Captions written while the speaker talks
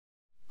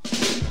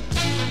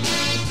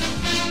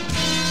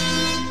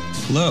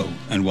Hello,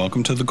 and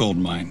welcome to The Gold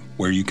Mine,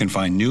 where you can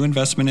find new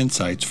investment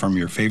insights from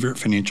your favorite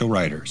financial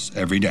writers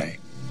every day.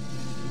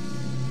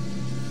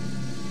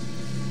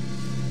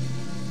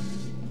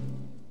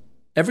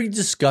 Every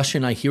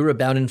discussion I hear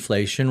about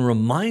inflation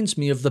reminds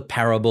me of the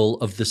parable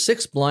of the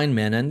 6 blind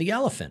men and the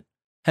elephant.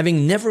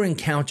 Having never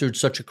encountered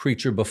such a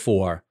creature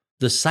before,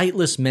 the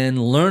sightless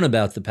men learn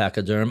about the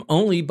pachyderm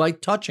only by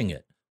touching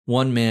it.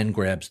 One man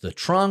grabs the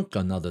trunk,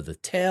 another the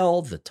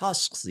tail, the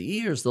tusks, the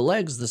ears, the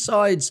legs, the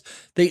sides.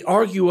 They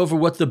argue over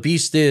what the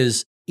beast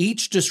is,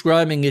 each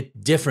describing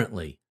it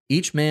differently,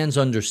 each man's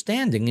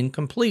understanding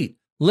incomplete,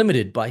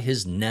 limited by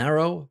his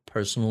narrow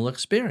personal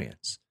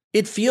experience.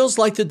 It feels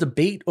like the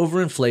debate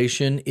over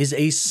inflation is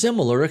a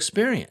similar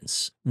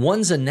experience.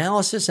 One's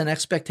analysis and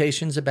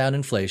expectations about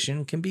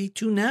inflation can be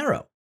too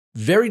narrow,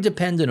 very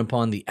dependent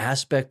upon the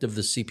aspect of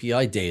the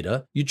CPI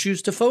data you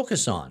choose to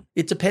focus on.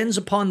 It depends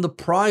upon the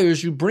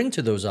priors you bring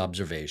to those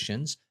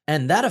observations,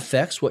 and that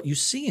affects what you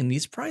see in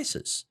these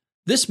prices.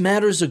 This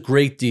matters a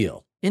great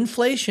deal.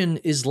 Inflation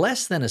is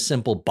less than a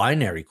simple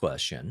binary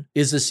question,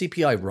 is the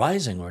CPI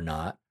rising or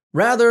not?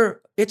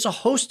 Rather, it's a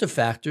host of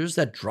factors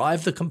that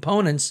drive the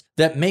components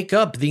that make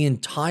up the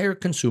entire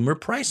consumer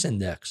price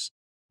index.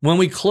 When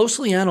we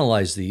closely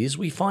analyze these,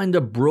 we find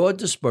a broad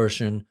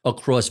dispersion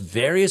across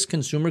various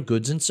consumer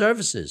goods and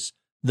services.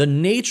 The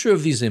nature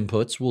of these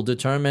inputs will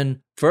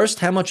determine, first,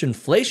 how much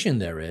inflation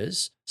there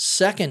is,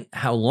 second,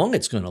 how long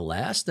it's going to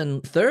last,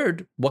 and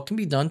third, what can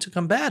be done to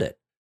combat it.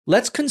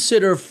 Let's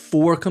consider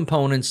 4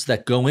 components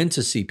that go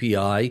into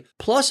CPI,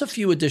 plus a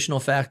few additional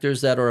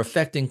factors that are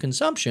affecting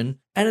consumption,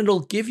 and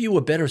it'll give you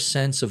a better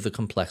sense of the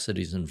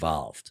complexities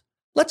involved.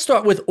 Let's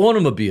start with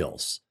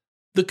automobiles.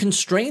 The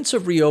constraints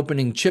of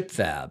reopening chip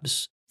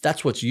fabs,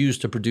 that's what's used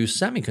to produce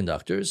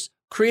semiconductors,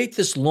 create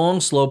this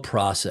long, slow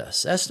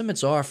process.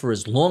 Estimates are for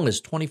as long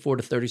as 24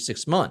 to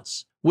 36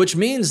 months, which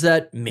means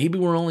that maybe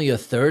we're only a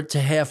third to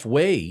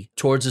halfway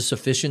towards a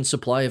sufficient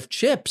supply of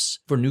chips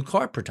for new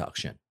car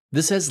production.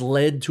 This has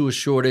led to a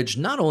shortage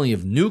not only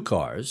of new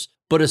cars,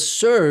 but a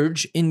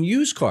surge in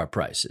used car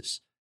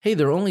prices. Hey,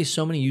 there are only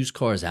so many used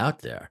cars out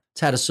there. It's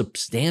had a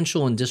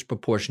substantial and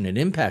disproportionate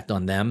impact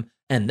on them,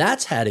 and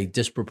that's had a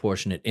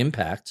disproportionate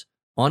impact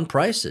on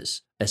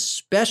prices,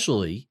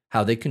 especially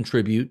how they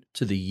contribute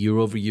to the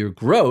year-over-year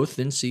growth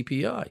in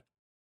CPI.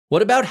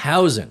 What about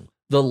housing?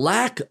 The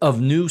lack of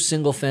new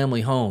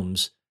single-family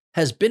homes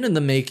has been in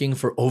the making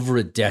for over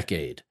a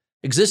decade.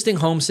 Existing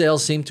home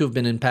sales seem to have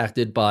been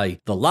impacted by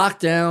the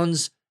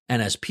lockdowns,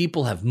 and as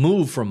people have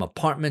moved from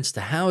apartments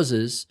to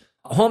houses,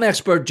 home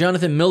expert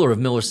Jonathan Miller of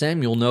Miller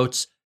Samuel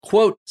notes,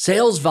 quote,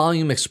 sales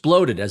volume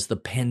exploded as the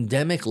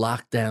pandemic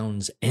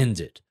lockdowns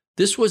ended.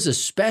 This was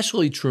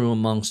especially true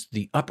amongst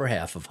the upper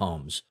half of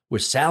homes, where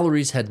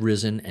salaries had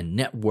risen and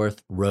net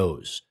worth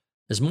rose.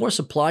 As more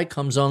supply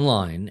comes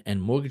online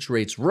and mortgage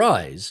rates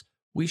rise,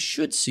 we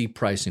should see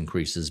price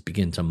increases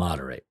begin to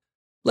moderate.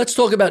 Let's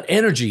talk about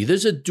energy.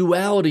 There's a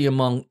duality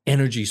among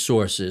energy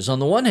sources. On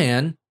the one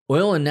hand,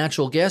 oil and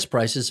natural gas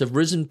prices have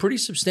risen pretty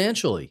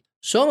substantially,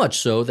 so much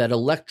so that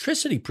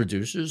electricity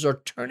producers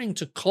are turning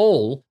to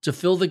coal to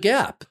fill the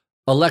gap.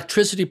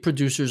 Electricity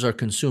producers are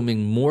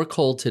consuming more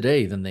coal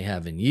today than they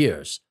have in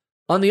years.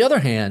 On the other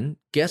hand,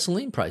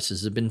 gasoline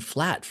prices have been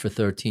flat for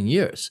 13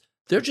 years.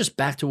 They're just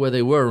back to where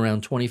they were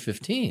around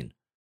 2015.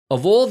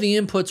 Of all the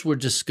inputs we're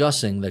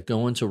discussing that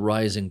go into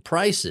rising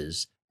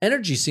prices,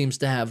 energy seems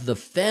to have the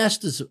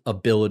fastest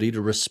ability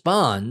to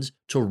respond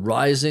to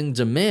rising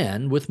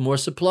demand with more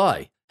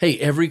supply. Hey,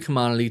 every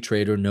commodity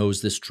trader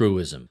knows this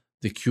truism.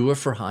 The cure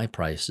for high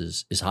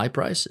prices is high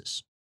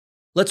prices.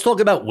 Let's talk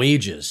about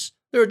wages.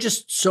 There are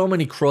just so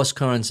many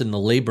cross-currents in the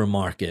labor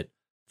market.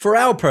 For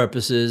our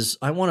purposes,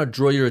 I want to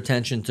draw your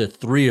attention to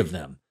 3 of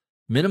them: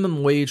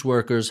 minimum wage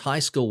workers,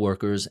 high-skill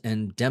workers,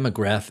 and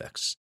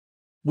demographics.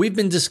 We've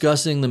been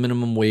discussing the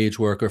minimum wage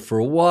worker for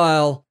a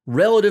while.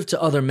 Relative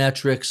to other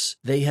metrics,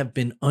 they have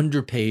been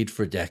underpaid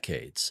for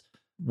decades.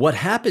 What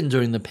happened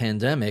during the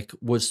pandemic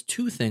was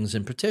 2 things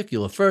in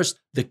particular. First,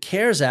 the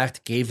CARES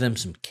Act gave them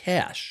some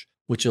cash,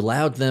 which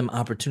allowed them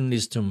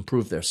opportunities to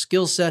improve their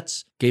skill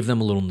sets, gave them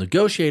a little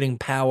negotiating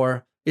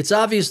power. It's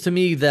obvious to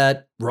me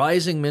that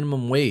rising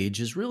minimum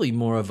wage is really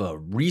more of a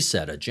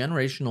reset, a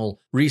generational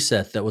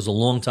reset that was a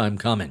long time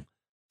coming.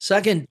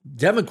 Second,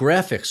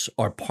 demographics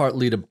are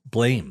partly to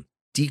blame.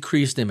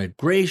 Decreased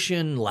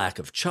immigration, lack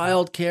of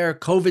childcare,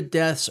 COVID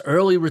deaths,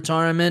 early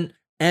retirement,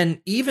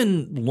 and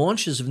even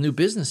launches of new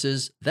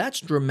businesses,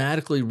 that's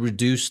dramatically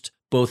reduced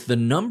both the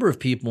number of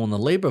people in the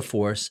labor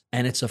force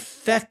and it's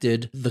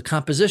affected the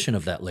composition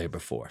of that labor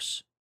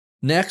force.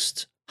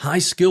 Next, high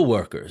skill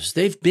workers.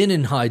 They've been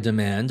in high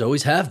demand,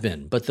 always have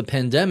been, but the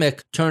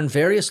pandemic turned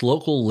various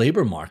local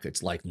labor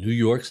markets like New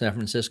York, San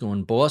Francisco,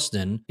 and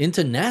Boston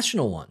into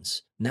national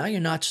ones. Now you're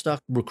not stuck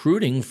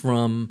recruiting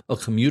from a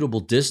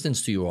commutable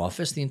distance to your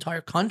office. The entire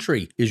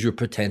country is your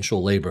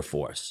potential labor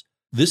force.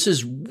 This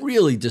is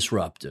really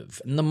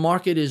disruptive, and the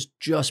market is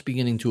just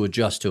beginning to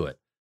adjust to it.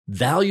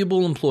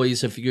 Valuable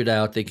employees have figured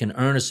out they can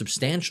earn a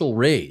substantial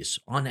raise,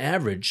 on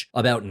average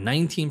about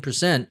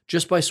 19%,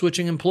 just by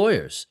switching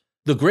employers.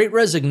 The Great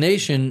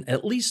Resignation,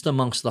 at least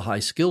amongst the high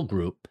skill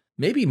group,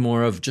 may be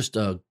more of just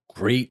a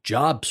great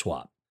job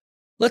swap.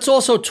 Let's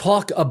also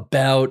talk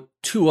about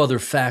two other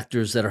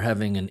factors that are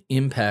having an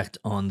impact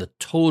on the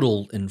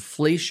total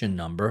inflation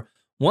number.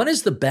 One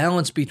is the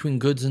balance between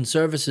goods and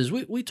services.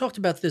 We talked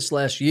about this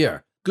last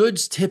year.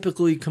 Goods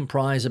typically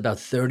comprise about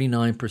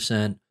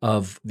 39%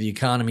 of the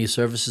economy,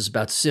 services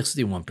about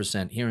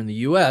 61% here in the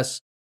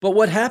US. But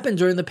what happened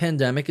during the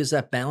pandemic is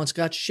that balance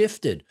got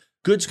shifted.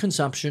 Goods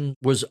consumption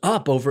was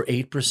up over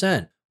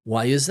 8%.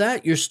 Why is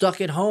that? You're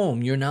stuck at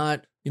home. You're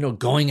not,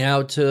 going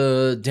out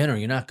to dinner.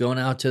 You're not going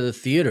out to the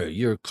theater.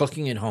 You're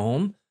cooking at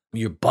home.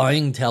 You're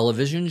buying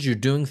televisions. You're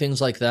doing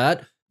things like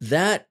that.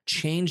 That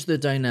changed the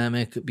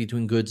dynamic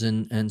between goods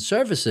and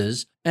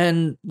services.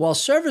 And while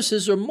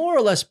services are more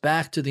or less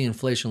back to the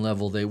inflation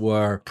level they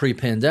were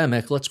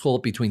pre-pandemic, let's call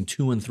it between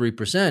 2 and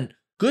 3%,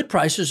 good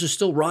prices are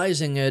still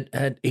rising at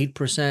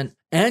 8%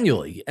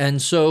 annually.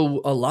 And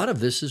so a lot of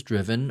this is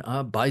driven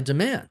by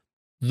demand.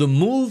 The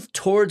move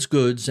towards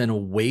goods and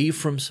away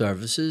from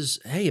services,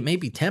 it may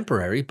be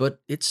temporary,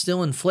 but it's still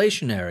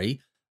inflationary.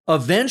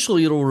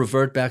 Eventually, it'll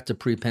revert back to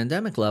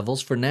pre-pandemic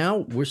levels. For now,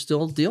 we're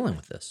still dealing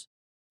with this.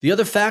 The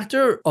other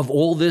factor of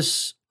all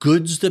this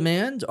goods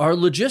demand are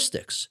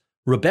logistics.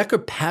 Rebecca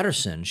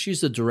Patterson, she's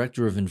the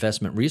director of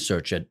investment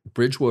research at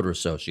Bridgewater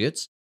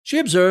Associates. She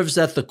observes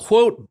that the,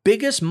 quote,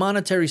 biggest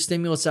monetary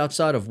stimulus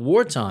outside of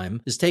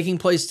wartime is taking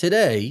place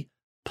today,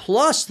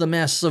 plus the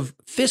massive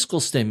fiscal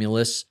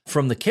stimulus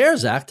from the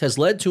CARES Act has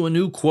led to a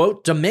new,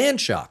 quote, demand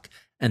shock,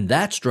 and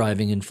that's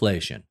driving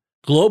inflation.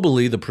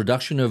 Globally, the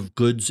production of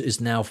goods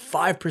is now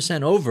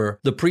 5% over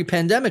the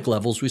pre-pandemic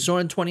levels we saw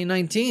in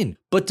 2019,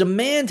 but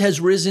demand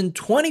has risen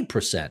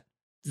 20%.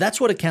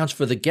 That's what accounts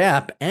for the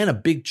gap and a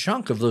big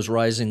chunk of those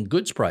rising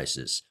goods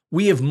prices.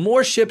 We have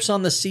more ships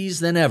on the seas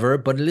than ever,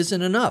 but it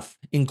isn't enough.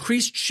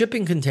 Increased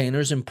shipping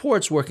containers and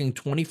ports working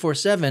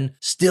 24/7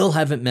 still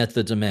haven't met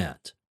the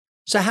demand.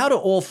 So how do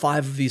all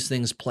 5 of these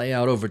things play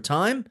out over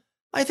time?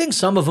 I think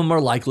some of them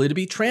are likely to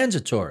be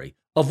transitory.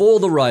 Of all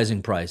the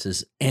rising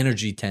prices,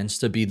 energy tends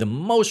to be the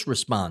most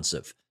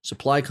responsive.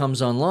 Supply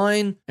comes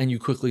online, and you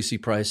quickly see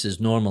prices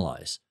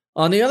normalize.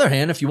 On the other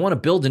hand, if you want to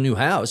build a new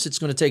house, it's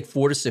going to take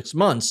 4 to 6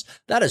 months.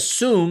 That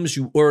assumes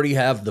you already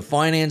have the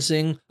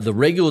financing, the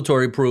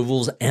regulatory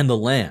approvals, and the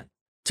land.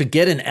 To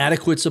get an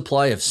adequate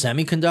supply of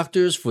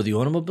semiconductors for the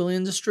automobile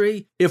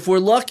industry, if we're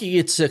lucky,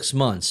 it's 6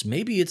 months.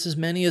 Maybe it's as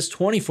many as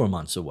 24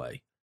 months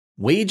away.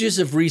 Wages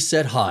have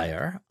reset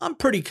higher. I'm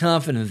pretty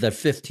confident that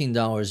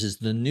 $15 is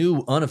the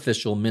new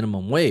unofficial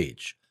minimum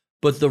wage,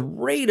 but the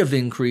rate of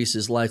increase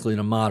is likely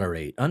to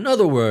moderate. In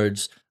other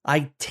words,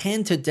 I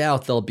tend to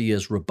doubt they'll be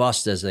as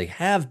robust as they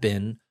have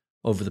been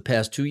over the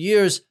past 2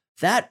 years.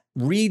 That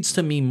reads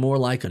to me more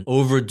like an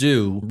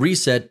overdue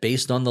reset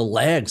based on the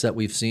lags that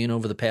we've seen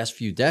over the past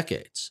few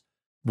decades.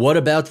 What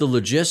about the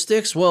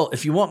logistics? Well,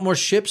 if you want more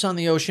ships on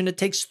the ocean, it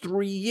takes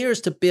 3 years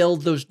to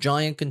build those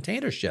giant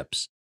container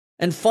ships.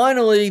 And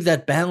finally,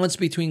 that balance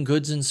between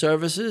goods and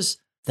services,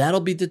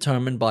 that'll be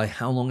determined by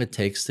how long it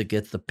takes to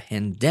get the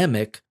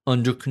pandemic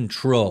under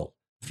control.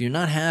 If you're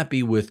not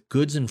happy with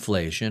goods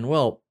inflation,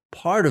 well,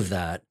 part of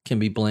that can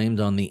be blamed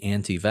on the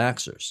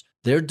anti-vaxxers.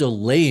 They're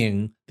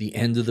delaying the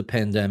end of the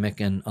pandemic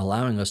and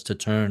allowing us to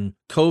turn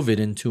COVID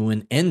into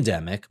an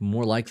endemic,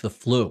 more like the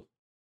flu.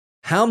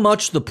 How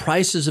much the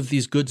prices of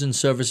these goods and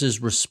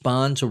services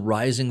respond to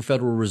rising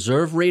Federal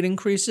Reserve rate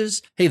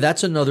increases?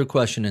 That's another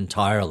question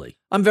entirely.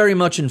 I'm very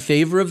much in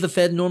favor of the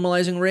Fed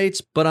normalizing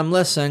rates, but I'm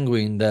less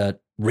sanguine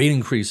that rate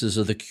increases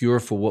are the cure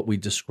for what we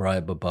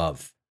describe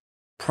above.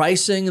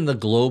 Pricing in the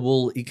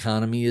global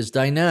economy is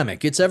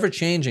dynamic. It's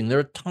ever-changing. There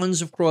are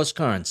tons of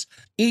cross-currents.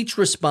 Each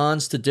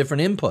responds to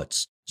different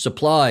inputs: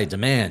 supply,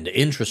 demand,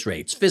 interest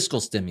rates, fiscal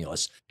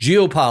stimulus,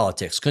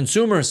 geopolitics,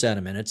 consumer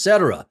sentiment,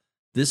 etc.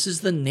 This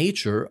is the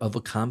nature of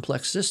a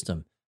complex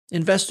system.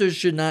 Investors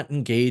should not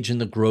engage in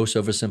the gross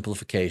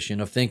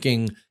oversimplification of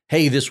thinking,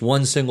 this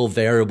one single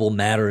variable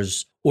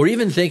matters, or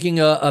even thinking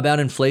about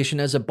inflation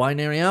as a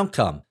binary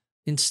outcome.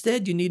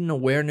 Instead, you need an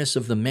awareness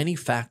of the many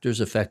factors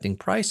affecting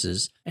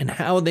prices and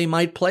how they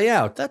might play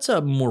out. That's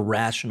a more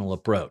rational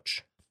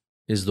approach.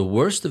 Is the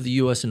worst of the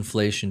U.S.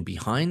 inflation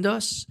behind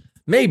us?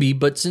 Maybe,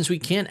 but since we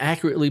can't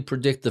accurately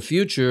predict the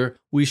future,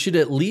 we should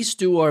at least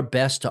do our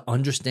best to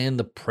understand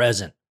the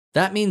present.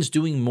 That means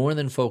doing more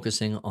than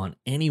focusing on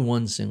any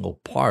one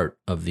single part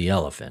of the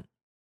elephant.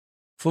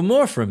 For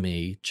more from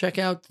me, check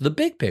out the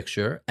big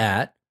picture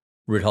at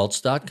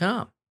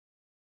ritholtz.com.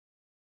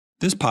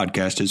 This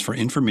podcast is for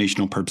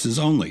informational purposes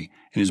only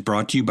and is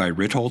brought to you by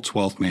Ritholtz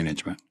Wealth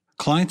Management.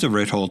 Clients of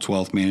Ritholtz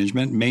Wealth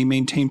Management may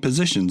maintain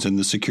positions in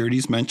the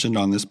securities mentioned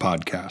on this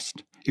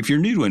podcast. If you're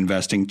new to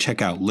investing,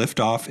 check out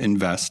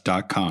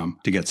liftoffinvest.com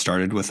to get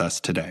started with us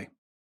today.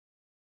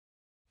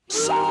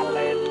 Solid.